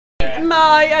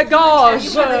my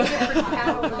gosh!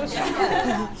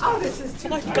 Oh, this is too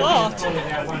My God!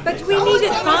 But we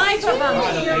needed 5 of them.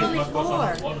 You're only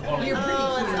 4. You're pretty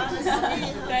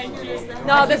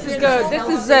No, this is good. This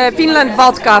is Finland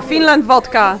vodka. Finland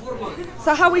vodka. So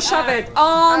how we shove it?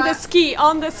 On the ski,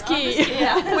 on the ski.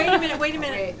 Yeah. Wait a minute, wait a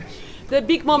minute. The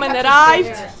big moment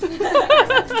arrived.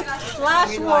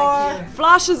 Flash war.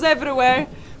 Flashes everywhere.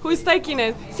 Who is taking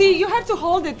it? See, you have to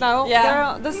hold it now.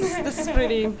 Yeah. This is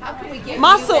pretty How can we get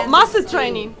muscle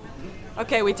training.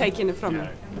 Okay, we're taking it from you.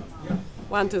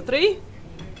 1, 2, 3.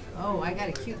 Oh, I got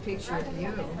a cute picture of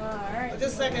you.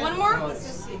 Just a second. One more?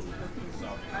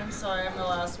 I'm sorry, I'm the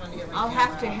last one to get my I'll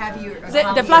have to have you.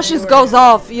 The flashes goes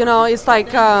off. You know, it's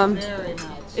like very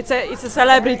much. it's a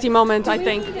celebrity moment. I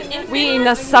think we in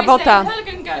a Finland, Sabota.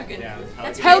 Helgen Gurgen.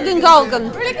 That's Helgen Golgen.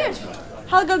 really good.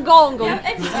 Helgen Golgen.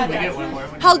 Yeah, excellent.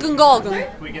 Helgen Golgen.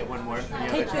 We get one more.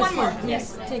 One more.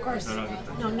 Yes. Take ours.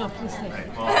 No, please take it.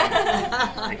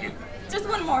 Thank you. Just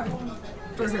one more.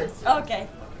 For her. Okay.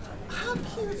 How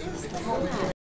cute is that?